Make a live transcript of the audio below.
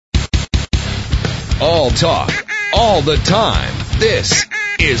All talk, all the time. This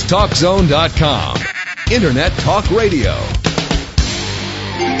is TalkZone.com. Internet Talk Radio.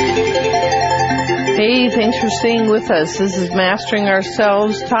 Hey, thanks for staying with us. This is Mastering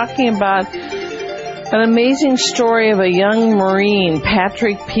Ourselves, talking about an amazing story of a young Marine,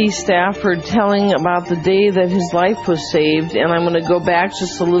 Patrick P. Stafford, telling about the day that his life was saved. And I'm going to go back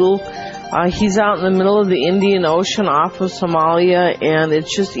just a little. He's out in the middle of the Indian Ocean off of Somalia, and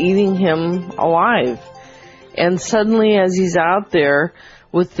it's just eating him alive. And suddenly, as he's out there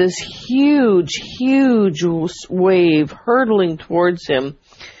with this huge, huge wave hurtling towards him,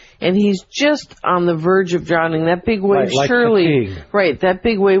 and he's just on the verge of drowning. That big wave that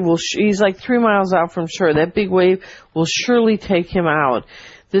big wave he's like 3 miles out from shore. That big wave will surely take him out.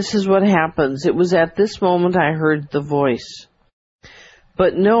 This is what happens. It was at this moment I heard the voice.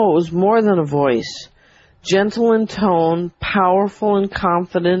 But no, it was more than a voice. Gentle in tone, powerful and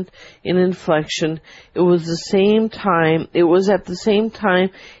confident in inflection. It was at the same time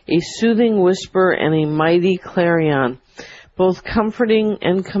a soothing whisper and a mighty clarion, both comforting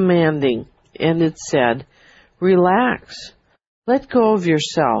and commanding. And it said, "Relax, let go of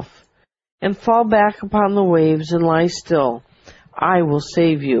yourself, and fall back upon the waves and lie still. I will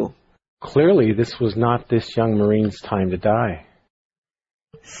save you." Clearly, this was not this young Marine's time to die.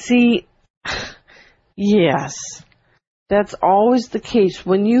 See, yes, that's always the case.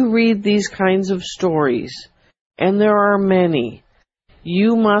 When you read these kinds of stories, and there are many,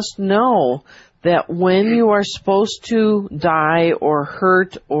 you must know that when you are supposed to die or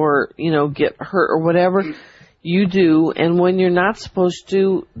hurt or, get hurt or whatever you do, and when you're not supposed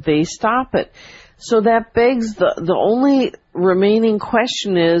to, they stop it. So that begs the only remaining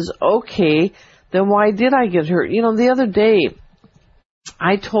question is, okay, then why did I get hurt? The other day,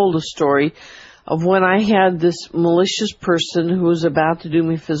 I told a story of when I had this malicious person who was about to do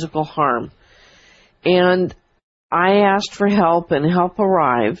me physical harm. And I asked for help, and help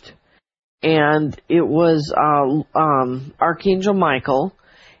arrived. And it was Archangel Michael,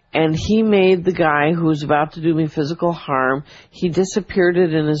 and he made the guy who was about to do me physical harm, he disappeared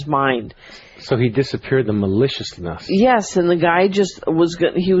it in his mind. So he disappeared the maliciousness. Yes, and the guy just was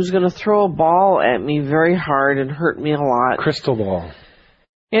going to throw a ball at me very hard and hurt me a lot. Crystal ball.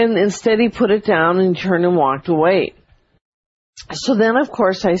 And instead he put it down and turned and walked away. So then, of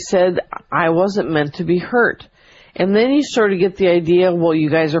course, I said I wasn't meant to be hurt. And then you sort of get the idea, well, you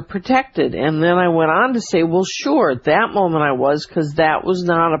guys are protected. And then I went on to say, well, sure, at that moment I was, because that was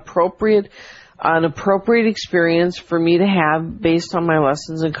not an appropriate experience for me to have based on my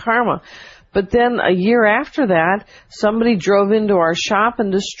lessons in karma. But then a year after that, somebody drove into our shop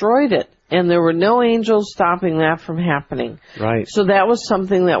and destroyed it. And there were no angels stopping that from happening. Right. So that was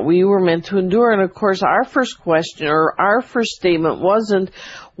something that we were meant to endure. And of course, our first question or our first statement wasn't,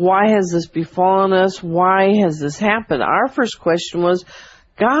 why has this befallen us? Why has this happened? Our first question was,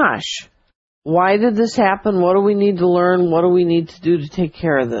 gosh, why did this happen? What do we need to learn? What do we need to do to take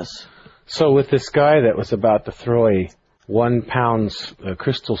care of this? So with this guy that was about to throw a 1 pound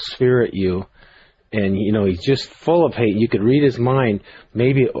crystal sphere at you, and, he's just full of hate. You could read his mind.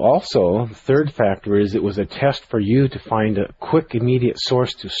 Maybe also, the third factor is it was a test for you to find a quick, immediate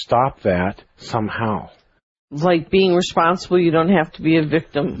source to stop that somehow. Like being responsible, you don't have to be a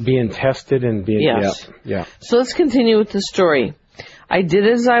victim. Being tested and being... Yes. Yeah. So let's continue with the story. I did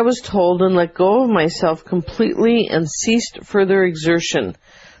as I was told and let go of myself completely and ceased further exertion.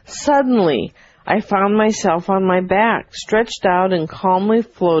 Suddenly, I found myself on my back, stretched out and calmly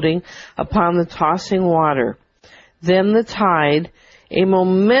floating upon the tossing water. Then the tide, a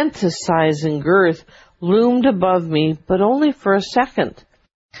momentous size and girth, loomed above me, but only for a second.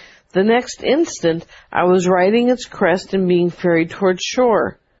 The next instant, I was riding its crest and being ferried toward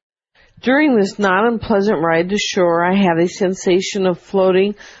shore. During this not unpleasant ride to shore, I had a sensation of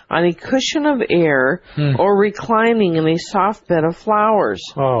floating on a cushion of air or reclining in a soft bed of flowers.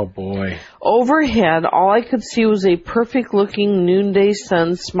 Oh, boy. Overhead, all I could see was a perfect-looking noonday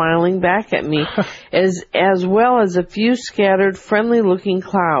sun smiling back at me, as well as a few scattered, friendly-looking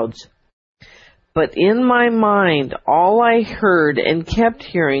clouds. But in my mind, all I heard and kept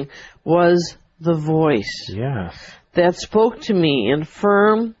hearing was the voice. Yes. That spoke to me in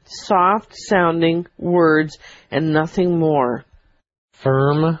firm, soft-sounding words and nothing more.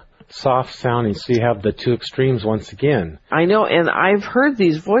 Firm, soft-sounding. So you have the two extremes once again. I know, and I've heard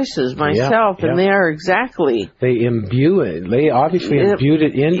these voices myself, and they are exactly... They imbue it. They obviously imbued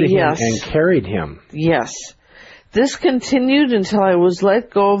it into him and carried him. Yes. This continued until I was let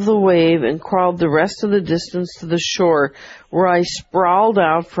go of the wave and crawled the rest of the distance to the shore, where I sprawled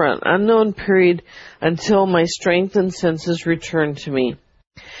out for an unknown period until my strength and senses returned to me.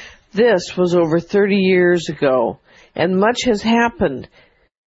 This was over 30 years ago, and much has happened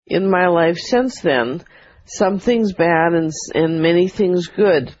in my life since then, some things bad and many things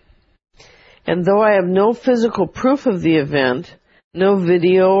good. And though I have no physical proof of the event, no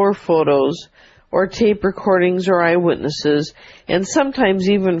video or photos or tape recordings or eyewitnesses, and sometimes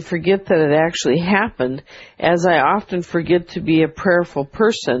even forget that it actually happened, as I often forget to be a prayerful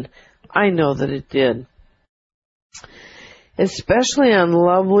person, I know that it did. Especially on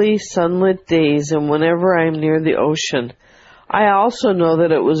lovely sunlit days and whenever I am near the ocean. I also know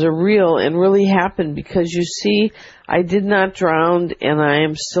that it was a real and really happened because, you see, I did not drown and I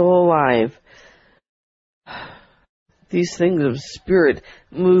am still alive. These things of spirit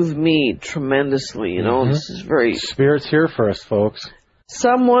move me tremendously, you know. This is very... Spirit's here for us, folks.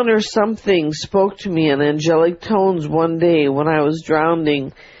 Someone or something spoke to me in angelic tones one day when I was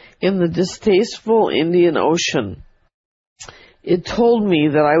drowning in the distasteful Indian Ocean. It told me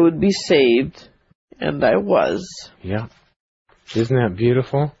that I would be saved, and I was. Yeah. Isn't that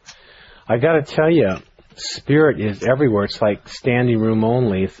beautiful? I got to tell you, spirit is everywhere. It's like standing room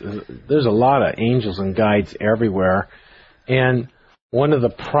only. There's a lot of angels and guides everywhere. And one of the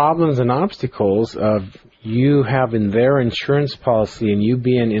problems and obstacles of you having their insurance policy and you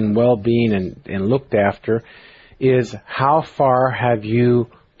being in well-being and looked after is how far have you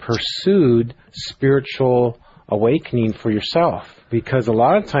pursued spiritual awakening for yourself? Because a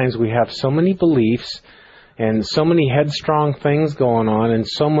lot of times we have so many beliefs and so many headstrong things going on and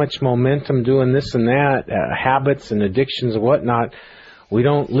so much momentum doing this and that, habits and addictions and whatnot, we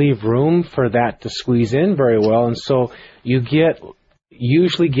don't leave room for that to squeeze in very well. And so you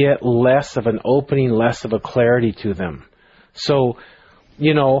usually get less of an opening, less of a clarity to them. So,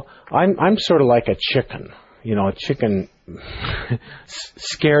 you know, I'm sort of like a chicken,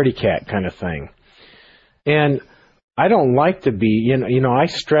 scaredy cat kind of thing. And I don't like to be, I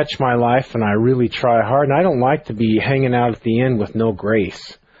stretch my life and I really try hard, and I don't like to be hanging out at the end with no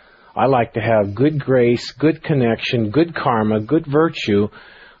grace. I like to have good grace, good connection, good karma, good virtue,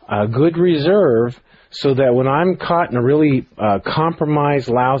 good reserve, so that when I'm caught in a really compromised,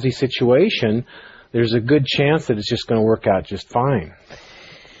 lousy situation, there's a good chance that it's just going to work out just fine.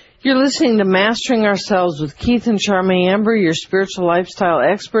 You're listening to Mastering Ourselves with Keith and Charmaine Amber, your spiritual lifestyle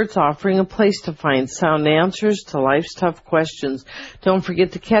experts, offering a place to find sound answers to life's tough questions. Don't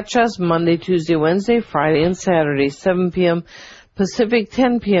forget to catch us Monday, Tuesday, Wednesday, Friday, and Saturday, 7 p.m. Pacific,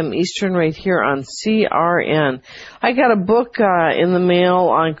 10 p.m. Eastern, right here on CRN. I got a book in the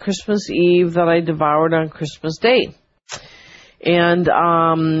mail on Christmas Eve that I devoured on Christmas Day. And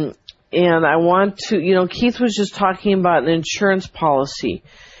I want to, Keith was just talking about an insurance policy.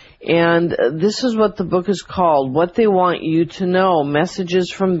 And this is what the book is called, What They Want You to Know, Messages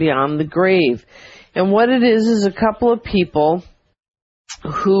from Beyond the Grave. And what it is a couple of people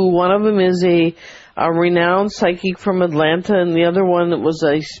who, one of them is a renowned psychic from Atlanta, and the other one was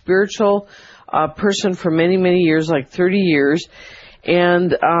a spiritual person for many, many years, like 30 years.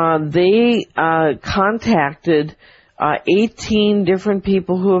 And they contacted 18 different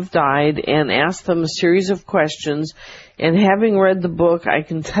people who have died and asked them a series of questions. And having read the book, I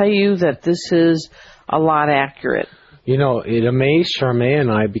can tell you that this is a lot accurate. It amazed Charmaine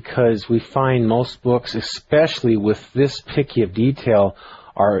and I because we find most books, especially with this picky of detail,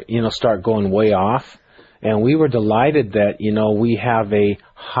 are, start going way off. And we were delighted that, we have a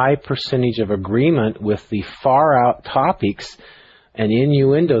high percentage of agreement with the far out topics and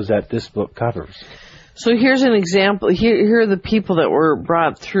innuendos that this book covers. So here's an example. Here are the people that were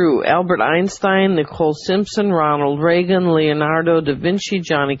brought through. Albert Einstein, Nicole Simpson, Ronald Reagan, Leonardo da Vinci,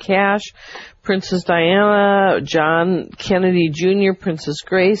 Johnny Cash, Princess Diana, John Kennedy Jr., Princess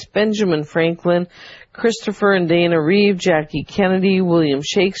Grace, Benjamin Franklin, Christopher and Dana Reeve, Jackie Kennedy, William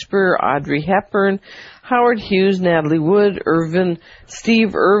Shakespeare, Audrey Hepburn, Howard Hughes, Natalie Wood,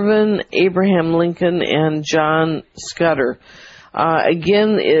 Steve Irwin, Abraham Lincoln, and John Scudder.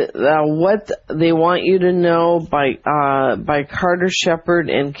 What They Want You to Know by Carter Shepard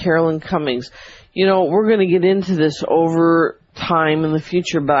and Carolyn Cummings. We're going to get into this over time in the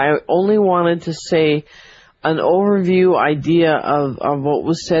future, but I only wanted to say an overview idea of what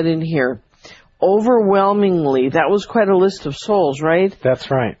was said in here. Overwhelmingly, that was quite a list of souls, right?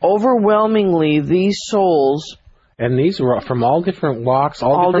 That's right. Overwhelmingly, these souls... And these were from all different walks,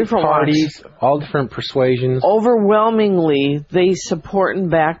 all different parties, all different persuasions. Overwhelmingly, they support and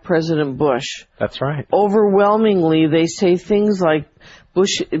back President Bush. That's right. Overwhelmingly, they say things like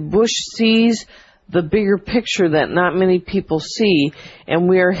Bush sees the bigger picture that not many people see, and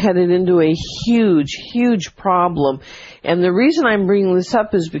we are headed into a huge, huge problem. And the reason I'm bringing this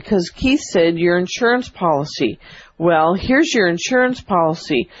up is because Keith said your insurance policy. Well, here's your insurance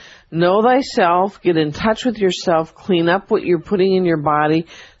policy. Know thyself, get in touch with yourself, clean up what you're putting in your body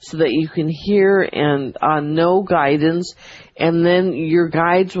so that you can hear and know guidance, and then your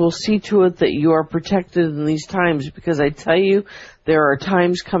guides will see to it that you are protected in these times, because I tell you, there are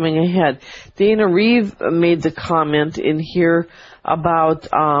times coming ahead. Dana Reeve made the comment in here about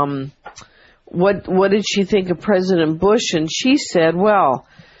what did she think of President Bush, and she said, well,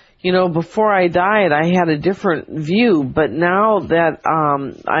 you know, before I died, I had a different view, but now that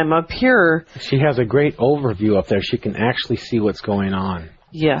I'm up here... She has a great overview up there. She can actually see what's going on.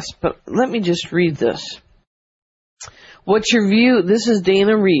 Yes, but let me just read this. What's your view? This is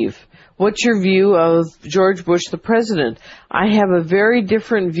Dana Reeve. What's your view of George Bush, the president? I have a very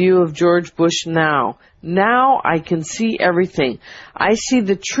different view of George Bush now. Now I can see everything. I see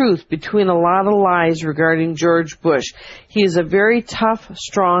the truth between a lot of lies regarding George Bush. He is a very tough,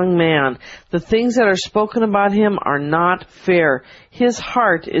 strong man. The things that are spoken about him are not fair. His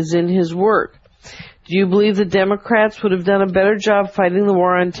heart is in his work. Do you believe the Democrats would have done a better job fighting the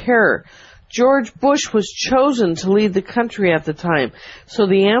war on terror? George Bush was chosen to lead the country at the time. So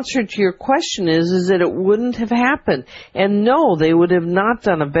the answer to your question is that it wouldn't have happened. And no, they would have not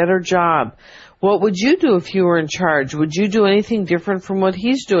done a better job. What would you do if you were in charge? Would you do anything different from what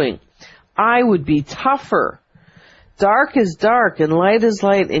he's doing? I would be tougher. Dark is dark and light is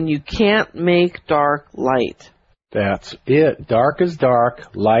light, and you can't make dark light. That's it. Dark is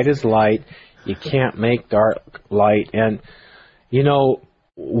dark, light is light. You can't make dark light. And, you know,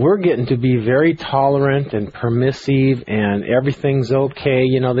 we're getting to be very tolerant and permissive, and everything's okay.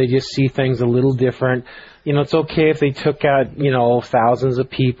 You know, they just see things a little different. You know, it's okay if they took out, you know, thousands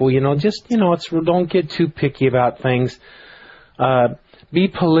of people. You know, just, you know, don't get too picky about things. Be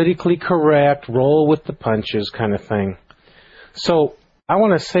politically correct, roll with the punches kind of thing. So I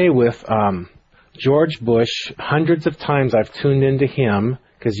want to say with George Bush, hundreds of times I've tuned into him,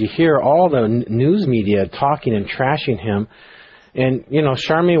 because you hear all the news media talking and trashing him. And, you know,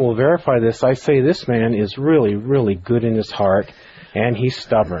 Charmaine will verify this. I say this man is really, really good in his heart, and he's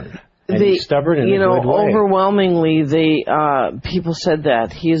stubborn. And he's stubborn in a good way. Overwhelmingly, people said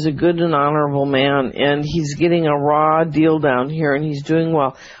that. He is a good and honorable man, and he's getting a raw deal down here, and he's doing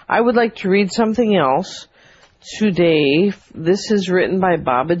well. I would like to read something else today. This is written by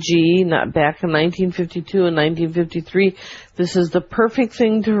Baba G, not back in 1952 and 1953. This is the perfect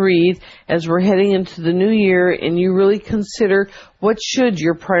thing to read as we're heading into the new year, and you really consider what should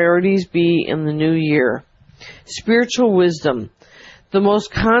your priorities be in the new year. Spiritual wisdom. The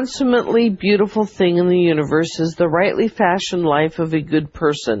most consummately beautiful thing in the universe is the rightly fashioned life of a good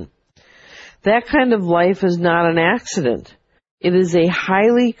person. That kind of life is not an accident. It is a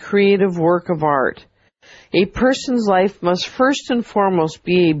highly creative work of art. A person's life must first and foremost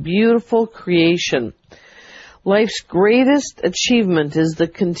be a beautiful creation. Life's greatest achievement is the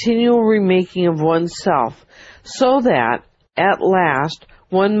continual remaking of oneself, so that, at last,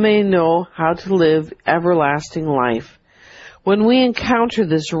 one may know how to live everlasting life. When we encounter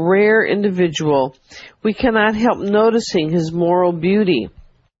this rare individual, we cannot help noticing his moral beauty.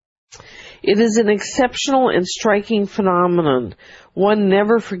 It is an exceptional and striking phenomenon. One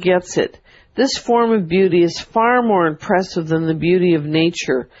never forgets it. This form of beauty is far more impressive than the beauty of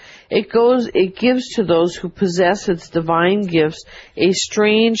nature. It gives to those who possess its divine gifts a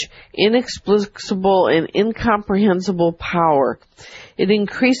strange, inexplicable, and incomprehensible power. It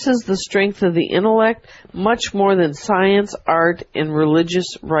increases the strength of the intellect much more than science, art, and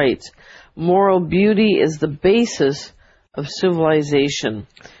religious rites. Moral beauty is the basis of civilization.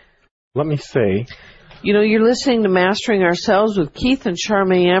 Let me say... You know, you're listening to Mastering Ourselves with Keith and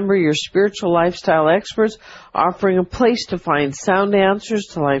Charmaine Amber, your spiritual lifestyle experts, offering a place to find sound answers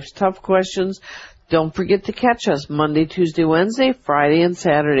to life's tough questions. Don't forget to catch us Monday, Tuesday, Wednesday, Friday, and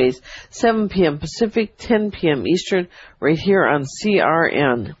Saturdays, 7 p.m. Pacific, 10 p.m. Eastern, right here on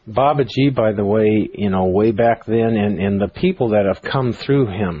CRN. Baba G, by the way, you know, way back then, and the people that have come through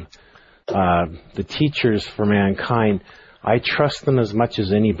him, the teachers for mankind, I trust them as much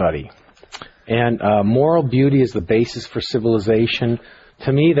as anybody. And moral beauty is the basis for civilization.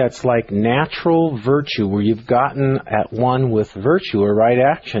 To me, that's like natural virtue, where you've gotten at one with virtue or right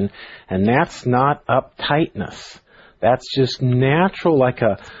action, and that's not uptightness. That's just natural, like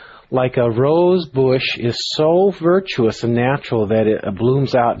a rose bush is so virtuous and natural that it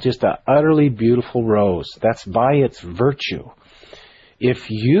blooms out just an utterly beautiful rose. That's by its virtue. If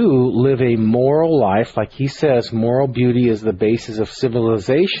you live a moral life, like he says, moral beauty is the basis of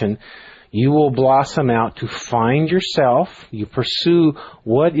civilization, you will blossom out to find yourself. You pursue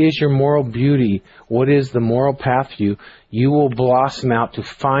what is your moral beauty, what is the moral path for you. You will blossom out to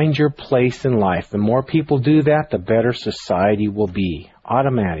find your place in life. The more people do that, the better society will be.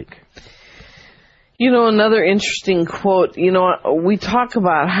 automatic. You know, another interesting quote, you know, we talk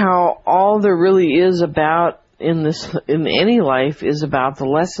about how all there really is about in any life is about the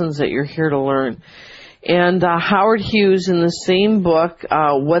lessons that you're here to learn. And Howard Hughes, in the same book,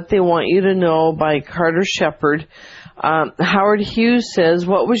 What They Want You to Know by Carter Shepard, Howard Hughes says,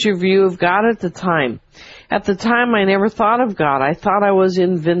 what was your view of God at the time? At the time, I never thought of God. I thought I was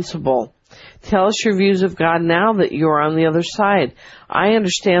invincible. Tell us your views of God now that you are on the other side. I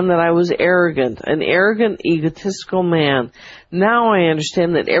understand that I was arrogant, an arrogant, egotistical man. Now I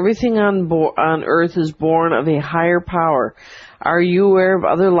understand that everything on earth is born of a higher power. Are you aware of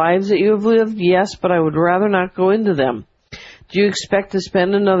other lives that you have lived? Yes, but I would rather not go into them. Do you expect to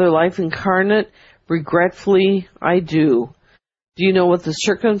spend another life incarnate? Regretfully, I do. Do you know what the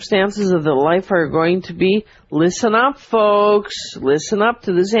circumstances of the life are going to be? Listen up, folks. Listen up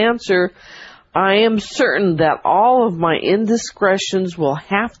to this answer. I am certain that all of my indiscretions will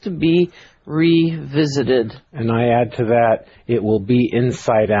have to be revisited. And I add to that, it will be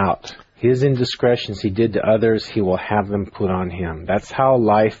inside out. His indiscretions he did to others, he will have them put on him. That's how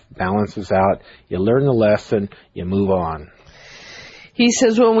life balances out. You learn the lesson, you move on. He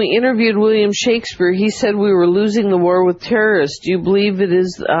says, when we interviewed William Shakespeare, he said we were losing the war with terrorists. Do you believe it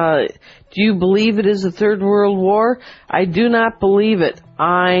is a third world war? I do not believe it.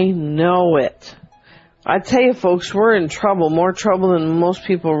 I know it. I tell you, folks, we're in trouble, more trouble than most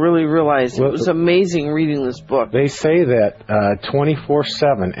people really realize. It was amazing reading this book. They say that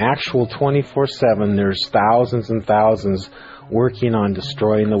 24/7, actual 24/7, there's thousands and thousands working on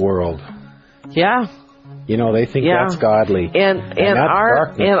destroying the world. Yeah. You know, they think that's godly. And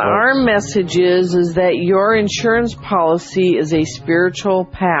our message is that your insurance policy is a spiritual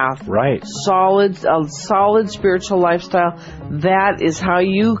path. Right. A solid spiritual lifestyle. That is how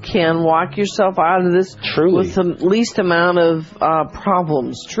you can walk yourself out of this with the least amount of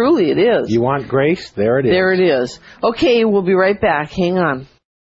problems. Truly, it is. You want grace? There it is. There it is. Okay, we'll be right back. Hang on.